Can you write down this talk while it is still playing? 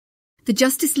The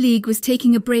Justice League was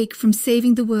taking a break from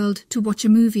saving the world to watch a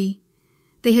movie.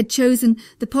 They had chosen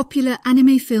the popular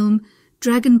anime film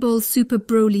Dragon Ball Super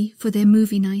Broly for their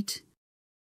movie night.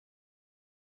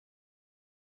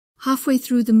 Halfway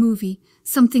through the movie,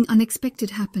 something unexpected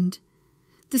happened.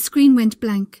 The screen went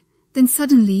blank. Then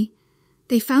suddenly,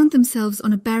 they found themselves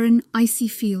on a barren, icy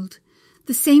field,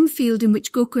 the same field in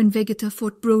which Goku and Vegeta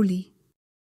fought Broly.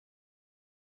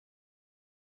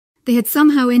 They had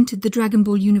somehow entered the Dragon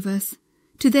Ball universe.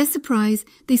 To their surprise,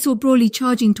 they saw Broly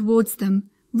charging towards them,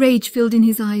 rage filled in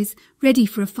his eyes, ready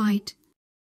for a fight.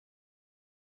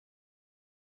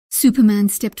 Superman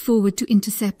stepped forward to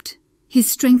intercept. His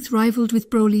strength rivaled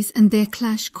with Broly's, and their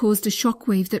clash caused a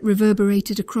shockwave that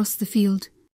reverberated across the field.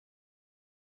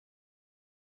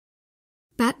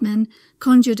 Batman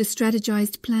conjured a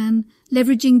strategized plan,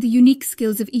 leveraging the unique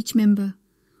skills of each member.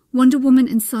 Wonder Woman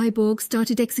and Cyborg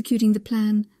started executing the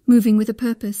plan, moving with a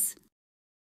purpose.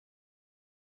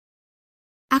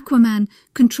 Aquaman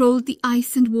controlled the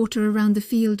ice and water around the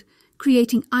field,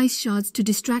 creating ice shards to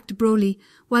distract Broly,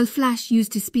 while Flash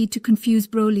used his speed to confuse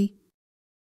Broly.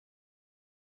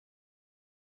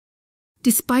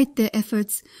 Despite their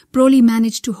efforts, Broly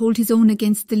managed to hold his own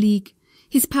against the League.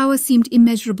 His power seemed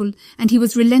immeasurable, and he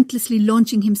was relentlessly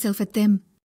launching himself at them.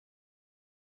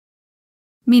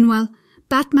 Meanwhile,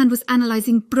 Batman was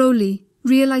analyzing Broly,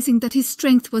 realizing that his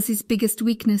strength was his biggest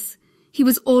weakness. He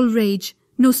was all rage,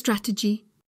 no strategy.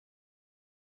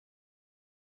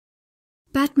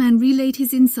 Batman relayed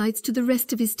his insights to the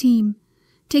rest of his team.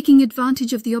 Taking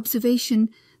advantage of the observation,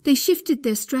 they shifted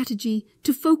their strategy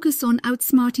to focus on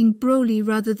outsmarting Broly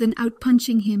rather than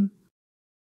outpunching him.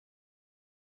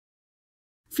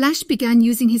 Flash began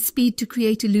using his speed to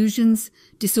create illusions,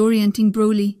 disorienting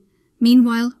Broly.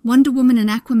 Meanwhile, Wonder Woman and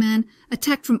Aquaman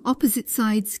attacked from opposite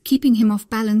sides, keeping him off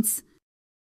balance.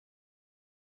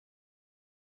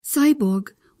 Cyborg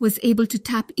was able to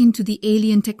tap into the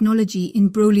alien technology in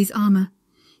Broly's armor.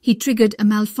 He triggered a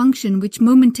malfunction which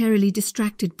momentarily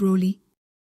distracted Broly.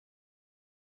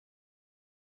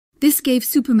 This gave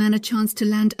Superman a chance to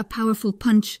land a powerful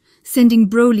punch, sending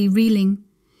Broly reeling.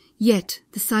 Yet,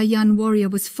 the Saiyan warrior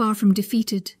was far from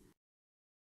defeated.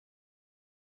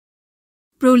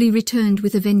 Broly returned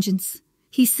with a vengeance.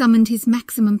 He summoned his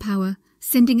maximum power,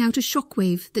 sending out a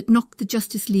shockwave that knocked the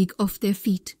Justice League off their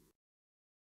feet.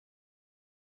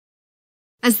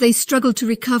 As they struggled to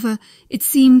recover, it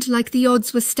seemed like the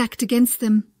odds were stacked against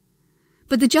them.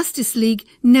 But the Justice League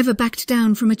never backed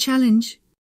down from a challenge.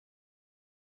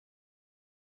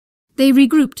 They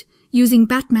regrouped, using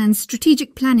Batman's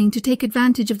strategic planning to take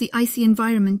advantage of the icy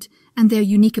environment and their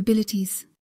unique abilities.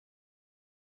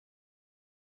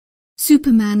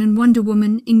 Superman and Wonder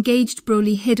Woman engaged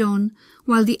Broly head-on,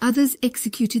 while the others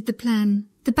executed the plan.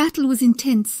 The battle was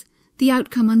intense, the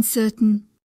outcome uncertain.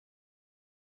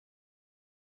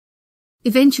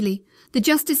 Eventually, the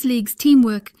Justice League's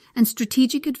teamwork and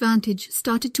strategic advantage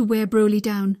started to wear Broly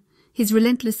down, his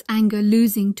relentless anger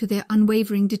losing to their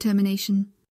unwavering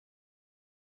determination.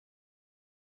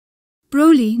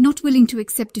 Broly, not willing to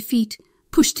accept defeat,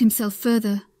 pushed himself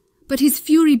further, but his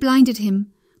fury blinded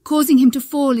him, causing him to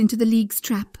fall into the League's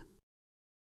trap.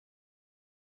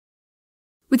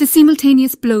 With a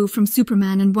simultaneous blow from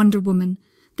Superman and Wonder Woman,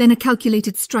 then a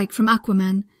calculated strike from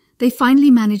Aquaman, they finally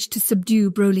managed to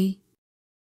subdue Broly.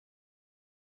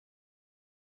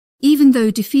 Even though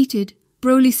defeated,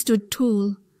 Broly stood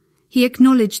tall. He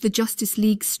acknowledged the Justice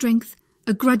League's strength,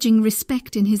 a grudging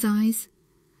respect in his eyes.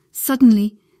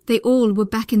 Suddenly, they all were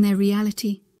back in their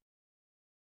reality.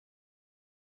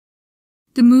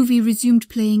 The movie resumed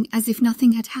playing as if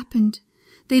nothing had happened.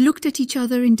 They looked at each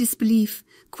other in disbelief,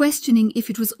 questioning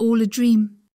if it was all a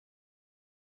dream.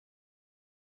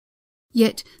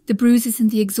 Yet the bruises and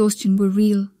the exhaustion were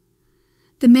real.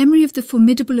 The memory of the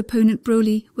formidable opponent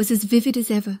Broly was as vivid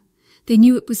as ever. They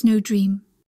knew it was no dream.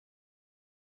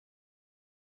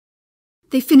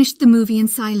 They finished the movie in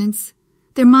silence,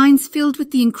 their minds filled with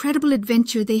the incredible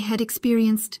adventure they had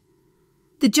experienced.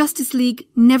 The Justice League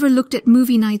never looked at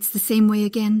movie nights the same way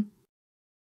again.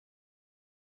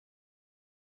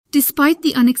 Despite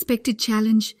the unexpected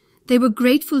challenge, they were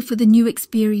grateful for the new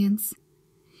experience.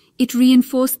 It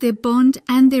reinforced their bond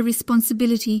and their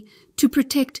responsibility to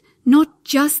protect not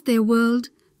just their world,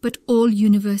 but all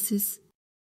universes.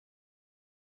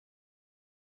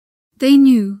 They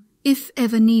knew, if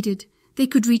ever needed, they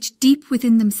could reach deep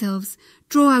within themselves,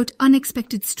 draw out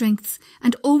unexpected strengths,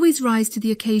 and always rise to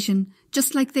the occasion,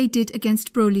 just like they did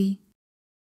against Broly.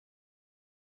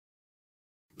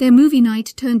 Their movie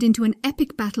night turned into an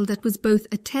epic battle that was both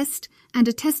a test and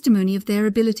a testimony of their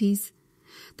abilities.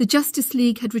 The Justice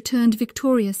League had returned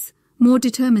victorious, more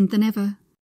determined than ever.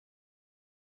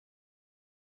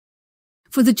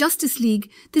 For the Justice League,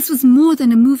 this was more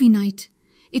than a movie night.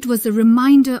 It was a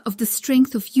reminder of the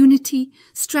strength of unity,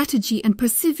 strategy and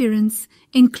perseverance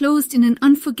enclosed in an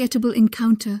unforgettable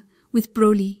encounter with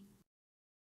Broly.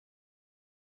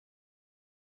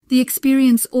 The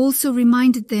experience also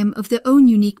reminded them of their own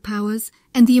unique powers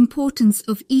and the importance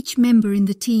of each member in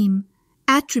the team,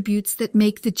 attributes that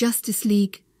make the Justice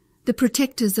League the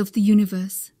protectors of the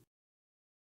universe.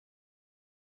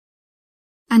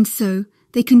 And so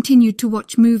they continued to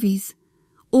watch movies,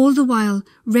 all the while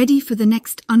ready for the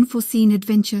next unforeseen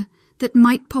adventure that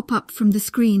might pop up from the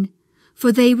screen,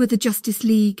 for they were the Justice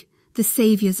League, the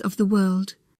saviors of the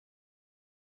world.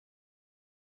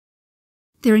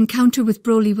 Their encounter with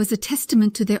Broly was a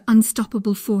testament to their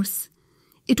unstoppable force.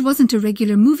 It wasn't a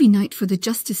regular movie night for the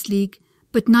Justice League,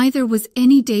 but neither was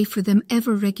any day for them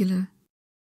ever regular.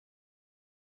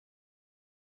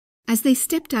 As they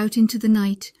stepped out into the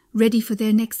night, ready for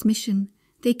their next mission,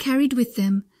 they carried with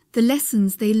them the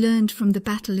lessons they learned from the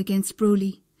battle against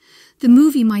Broly. The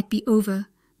movie might be over,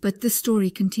 but the story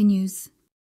continues.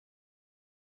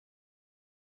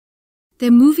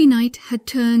 Their movie night had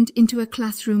turned into a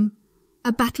classroom,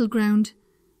 a battleground,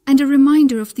 and a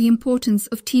reminder of the importance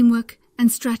of teamwork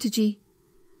and strategy.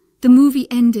 The movie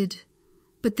ended,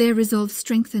 but their resolve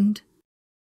strengthened.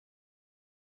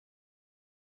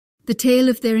 The tale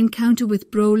of their encounter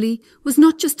with Broly was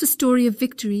not just a story of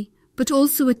victory, but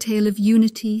also a tale of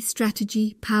unity,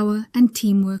 strategy, power, and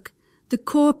teamwork, the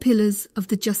core pillars of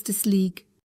the Justice League.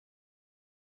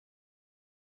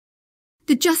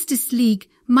 The Justice League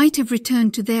might have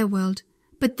returned to their world,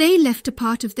 but they left a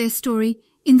part of their story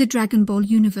in the Dragon Ball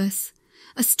universe,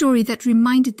 a story that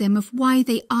reminded them of why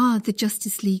they are the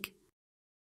Justice League.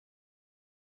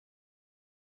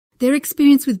 Their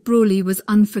experience with Broly was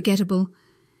unforgettable,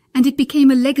 and it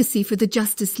became a legacy for the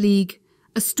Justice League,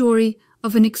 a story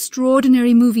of an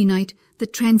extraordinary movie night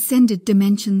that transcended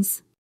dimensions.